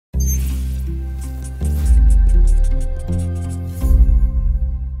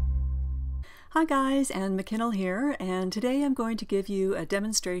Hi guys, Anne McKinnell here, and today I'm going to give you a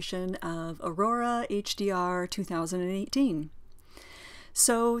demonstration of Aurora HDR 2018.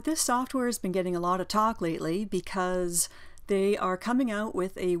 So this software has been getting a lot of talk lately because they are coming out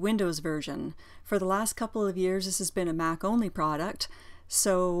with a Windows version. For the last couple of years this has been a Mac-only product,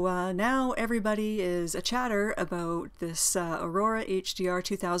 so now everybody is a chatter about this Aurora HDR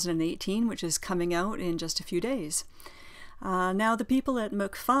 2018, which is coming out in just a few days. Now the people at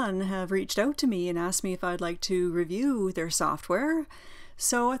McFun have reached out to me and asked me if I'd like to review their software,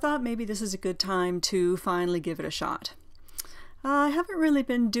 so I thought maybe this is a good time to finally give it a shot. I haven't really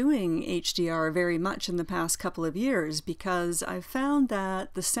been doing HDR very much in the past couple of years because I've found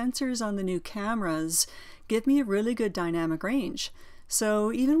that the sensors on the new cameras give me a really good dynamic range.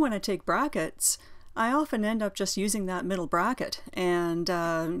 So even when I take brackets, I often end up just using that middle bracket and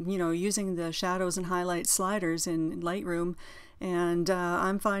using the shadows and highlights sliders in Lightroom, and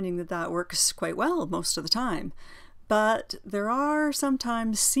I'm finding that that works quite well most of the time. But there are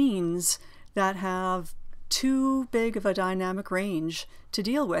sometimes scenes that have too big of a dynamic range to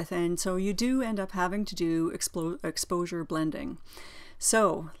deal with, and so you do end up having to do exposure blending.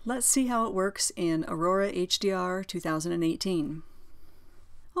 So let's see how it works in Aurora HDR 2018.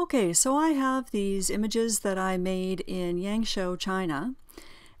 Okay, so I have these images that I made in Yangzhou, China,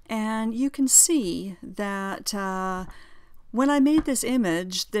 and you can see that when I made this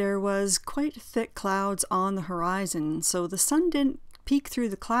image there was quite thick clouds on the horizon, so the sun didn't peek through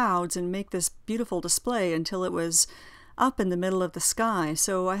the clouds and make this beautiful display until it was up in the middle of the sky.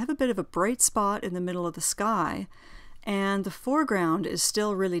 So I have a bit of a bright spot in the middle of the sky, and the foreground is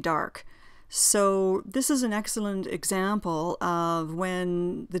still really dark. So this is an excellent example of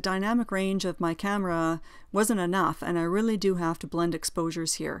when the dynamic range of my camera wasn't enough and I really do have to blend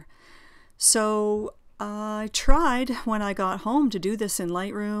exposures here. So I tried when I got home to do this in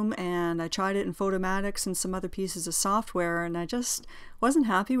Lightroom, and I tried it in Photomatix and some other pieces of software, and I just wasn't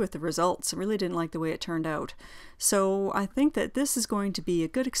happy with the results. I really didn't like the way it turned out. So I think that this is going to be a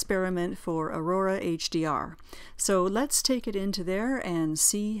good experiment for Aurora HDR. So let's take it into there and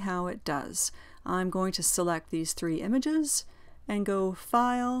see how it does. I'm going to select these three images and go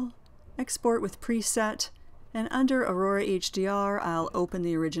File, Export with Preset, and under Aurora HDR I'll open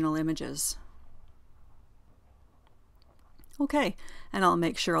the original images. Okay, and I'll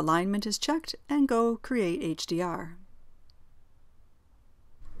make sure alignment is checked and go Create HDR.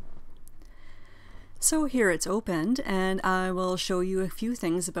 So here it's opened, and I will show you a few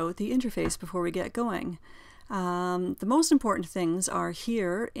things about the interface before we get going. The most important things are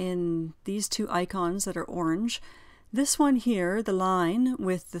here in these two icons that are orange. This one here, the line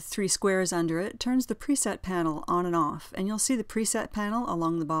with the three squares under it, turns the preset panel on and off, and you'll see the preset panel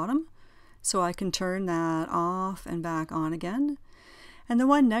along the bottom. So I can turn that off and back on again. And the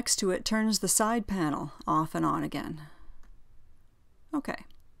one next to it turns the side panel off and on again. Okay.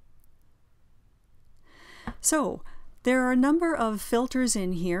 So there are a number of filters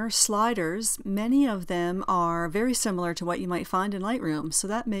in here, sliders. Many of them are very similar to what you might find in Lightroom, so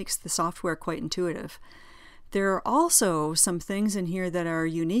that makes the software quite intuitive. There are also some things in here that are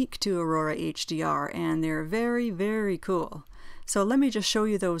unique to Aurora HDR, and they're very, very cool. So let me just show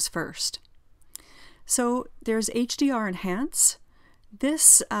you those first. So there's HDR Enhance.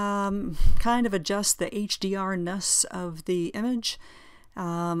 This kind of adjusts the HDR-ness of the image.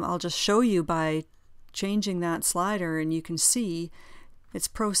 I'll just show you by changing that slider, and you can see it's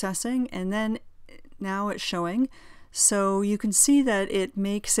processing, and then now it's showing. So you can see that it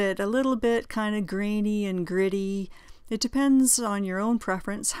makes it a little bit kind of grainy and gritty. It depends on your own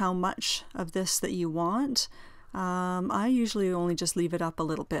preference how much of this that you want. I usually only just leave it up a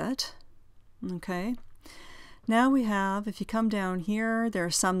little bit. Okay, now we have, if you come down here, there are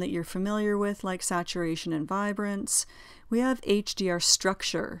some that you're familiar with, like saturation and vibrance. We have HDR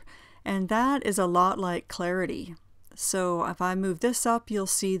structure, and that is a lot like clarity. So if I move this up, you'll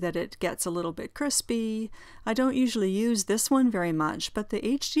see that it gets a little bit crispy. I don't usually use this one very much, but the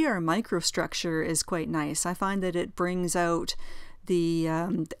HDR microstructure is quite nice. I find that it brings out the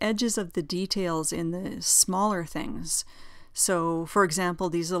edges of the details in the smaller things. So for example,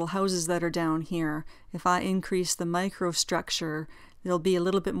 these little houses that are down here, if I increase the microstructure, there'll be a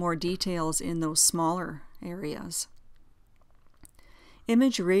little bit more details in those smaller areas.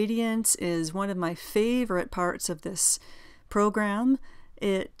 Image radiance is one of my favorite parts of this program.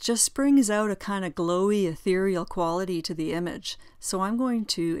 It just brings out a kind of glowy, ethereal quality to the image. So I'm going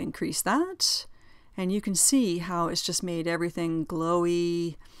to increase that, and you can see how it's just made everything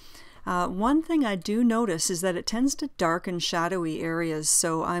glowy. One thing I do notice is that it tends to darken shadowy areas,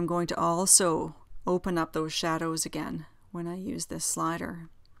 so I'm going to also open up those shadows again when I use this slider.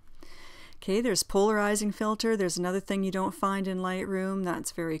 Okay, there's polarizing filter. There's another thing you don't find in Lightroom.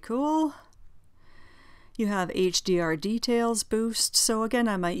 That's very cool. You have HDR details boost. So again,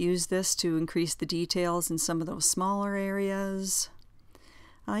 I might use this to increase the details in some of those smaller areas.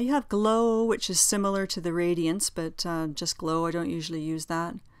 You have glow, which is similar to the radiance, but just glow. I don't usually use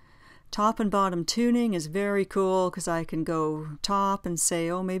that. Top and bottom tuning is very cool because I can go top and say,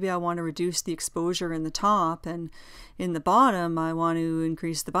 oh, maybe I want to reduce the exposure in the top, and in the bottom I want to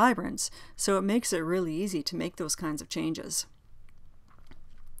increase the vibrance. So it makes it really easy to make those kinds of changes.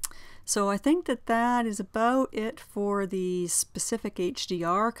 So I think that that is about it for the specific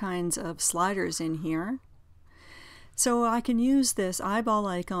HDR kinds of sliders in here. So I can use this eyeball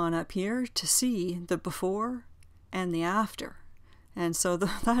icon up here to see the before and the after. And so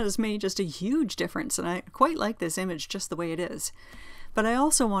that has made just a huge difference, and I quite like this image just the way it is. But I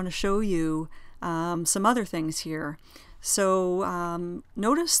also want to show you some other things here. So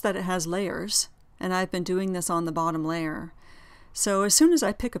notice that it has layers, and I've been doing this on the bottom layer. So as soon as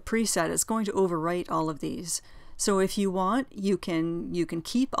I pick a preset, it's going to overwrite all of these. So if you want, you can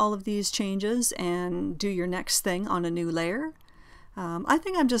keep all of these changes and do your next thing on a new layer. I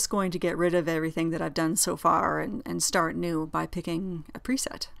think I'm just going to get rid of everything that I've done so far and start new by picking a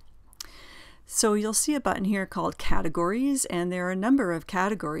preset. So you'll see a button here called Categories, and there are a number of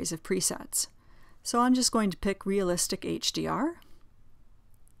categories of presets. So I'm just going to pick Realistic HDR,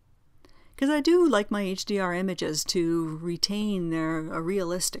 because I do like my HDR images to retain a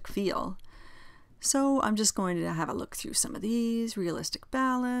realistic feel. So I'm just going to have a look through some of these. Realistic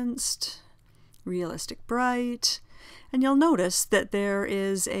Balanced, Realistic Bright. And you'll notice that there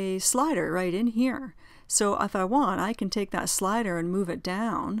is a slider right in here. So if I want, I can take that slider and move it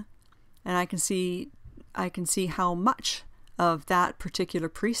down, and I can see how much of that particular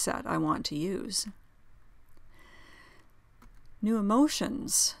preset I want to use. New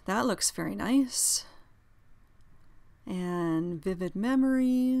Emotions, that looks very nice. And Vivid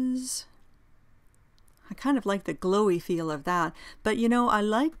Memories. I kind of like the glowy feel of that, but you know, I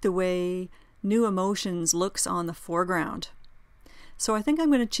like the way New Emotions looks on the foreground. So I think I'm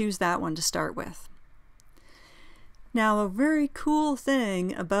going to choose that one to start with. Now, a very cool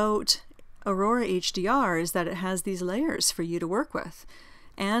thing about Aurora HDR is that it has these layers for you to work with,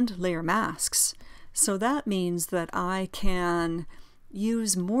 and layer masks. So that means that I can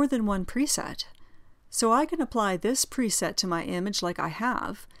use more than one preset. So I can apply this preset to my image like I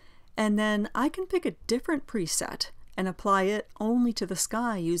have, and then I can pick a different preset and apply it only to the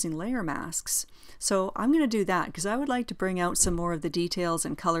sky using layer masks. So I'm going to do that because I would like to bring out some more of the details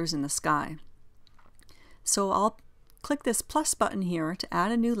and colors in the sky. So I'll click this plus button here to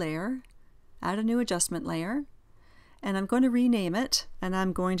add a new layer, add a new adjustment layer, and I'm going to rename it, and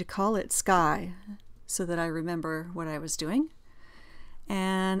I'm going to call it Sky so that I remember what I was doing.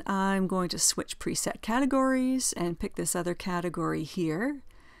 And I'm going to switch preset categories and pick this other category here.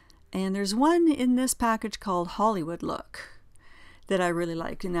 And there's one in this package called Hollywood Look that I really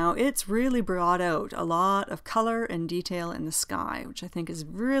like. Now it's really brought out a lot of color and detail in the sky, which I think is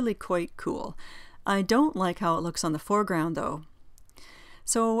really quite cool. I don't like how it looks on the foreground though.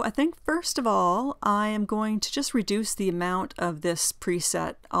 So I think first of all, I am going to just reduce the amount of this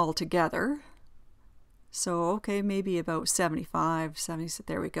preset altogether. So okay, maybe about 75, 70,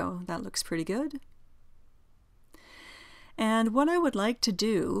 there we go. That looks pretty good. And what I would like to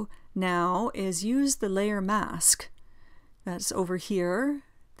do now is use the layer mask that's over here,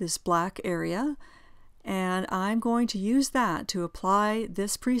 this black area, and I'm going to use that to apply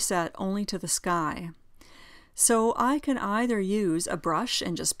this preset only to the sky. So I can either use a brush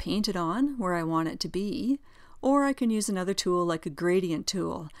and just paint it on where I want it to be, or I can use another tool like a gradient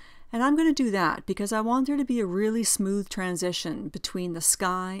tool. And I'm going to do that because I want there to be a really smooth transition between the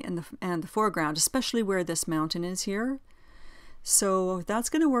sky and the foreground, especially where this mountain is here. So that's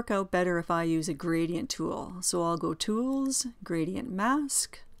going to work out better if I use a gradient tool. So I'll go Tools, Gradient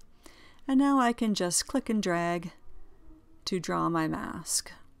Mask, and now I can just click and drag to draw my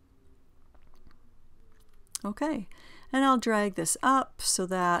mask. Okay, and I'll drag this up so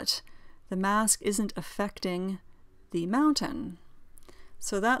that the mask isn't affecting the mountain.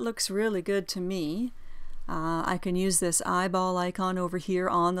 So that looks really good to me. I can use this eyeball icon over here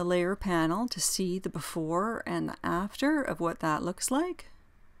on the layer panel to see the before and the after of what that looks like.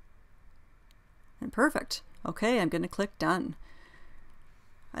 And perfect. Okay, I'm going to click Done.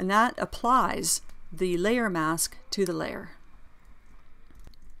 And that applies the layer mask to the layer.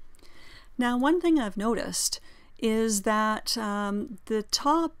 Now, one thing I've noticed is that the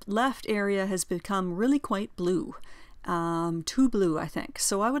top left area has become really quite blue. Too blue, I think.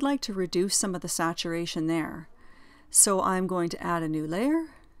 So I would like to reduce some of the saturation there. So I'm going to add a new layer,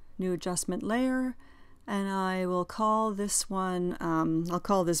 new adjustment layer, and I will call this one, I'll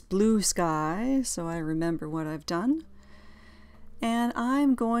call this Blue Sky so I remember what I've done. And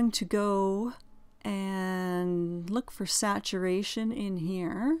I'm going to go and look for saturation in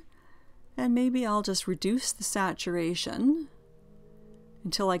here, and maybe I'll just reduce the saturation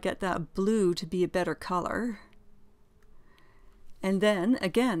until I get that blue to be a better color. And then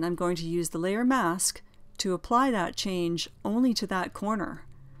again I'm going to use the layer mask to apply that change only to that corner.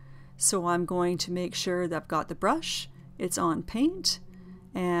 So I'm going to make sure that I've got the brush, it's on paint,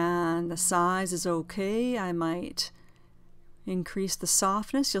 and the size is okay. I might increase the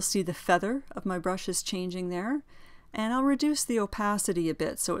softness. You'll see the feather of my brush is changing there. And I'll reduce the opacity a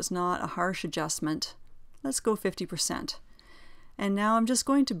bit so it's not a harsh adjustment. Let's go 50%. And now I'm just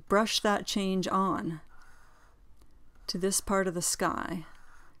going to brush that change on to this part of the sky.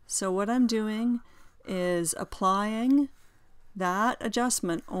 So what I'm doing is applying that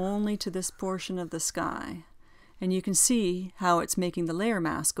adjustment only to this portion of the sky. And you can see how it's making the layer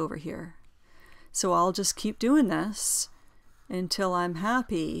mask over here. So I'll just keep doing this until I'm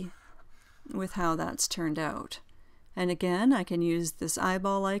happy with how that's turned out. And again, I can use this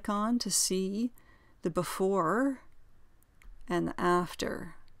eyeball icon to see the before and the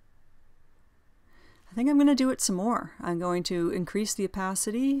after. I think I'm going to do it some more. I'm going to increase the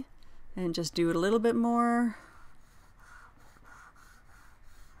opacity and just do it a little bit more.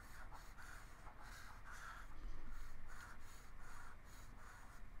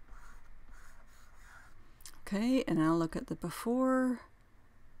 Okay, and I'll look at the before.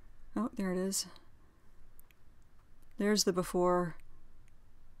 Oh, there it is. There's the before.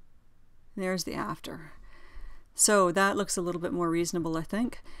 There's the after. So that looks a little bit more reasonable, I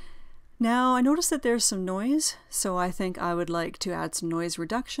think. Now I notice that there's some noise, so I think I would like to add some noise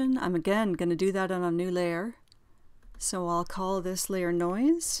reduction. I'm again going to do that on a new layer. So I'll call this layer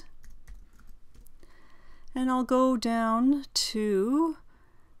Noise. And I'll go down to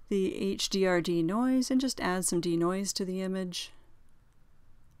the HDR denoise and just add some denoise to the image.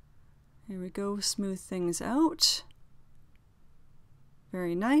 Here we go, smooth things out.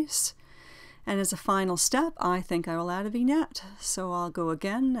 Very nice. And as a final step, I think I will add a vignette. So I'll go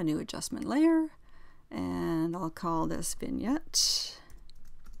again, a new adjustment layer, and I'll call this Vignette.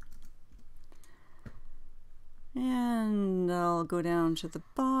 And I'll go down to the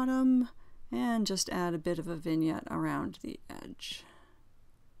bottom and just add a bit of a vignette around the edge.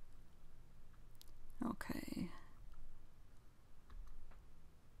 Okay.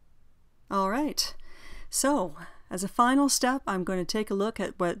 All right. So as a final step, I'm going to take a look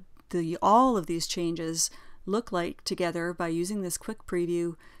at what all of these changes look like together by using this quick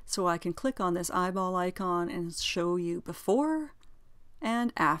preview, so I can click on this eyeball icon and show you before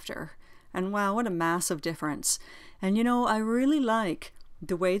and after. And wow, what a massive difference. And you know, I really like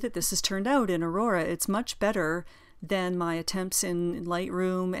the way that this has turned out in Aurora. It's much better than my attempts in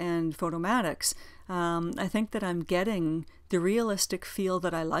Lightroom and Photomatix. I think that I'm getting the realistic feel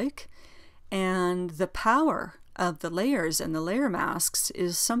that I like, and the power of the layers and the layer masks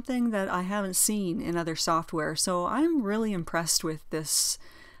is something that I haven't seen in other software. So I'm really impressed with this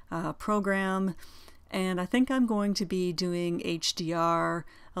program, and I think I'm going to be doing HDR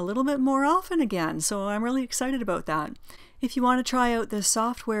a little bit more often again, so I'm really excited about that. If you want to try out this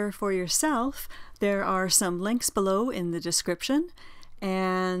software for yourself, there are some links below in the description,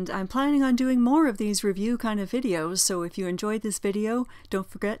 and I'm planning on doing more of these review kind of videos, so if you enjoyed this video, don't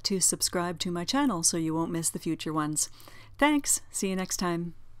forget to subscribe to my channel so you won't miss the future ones. Thanks! See you next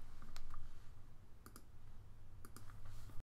time.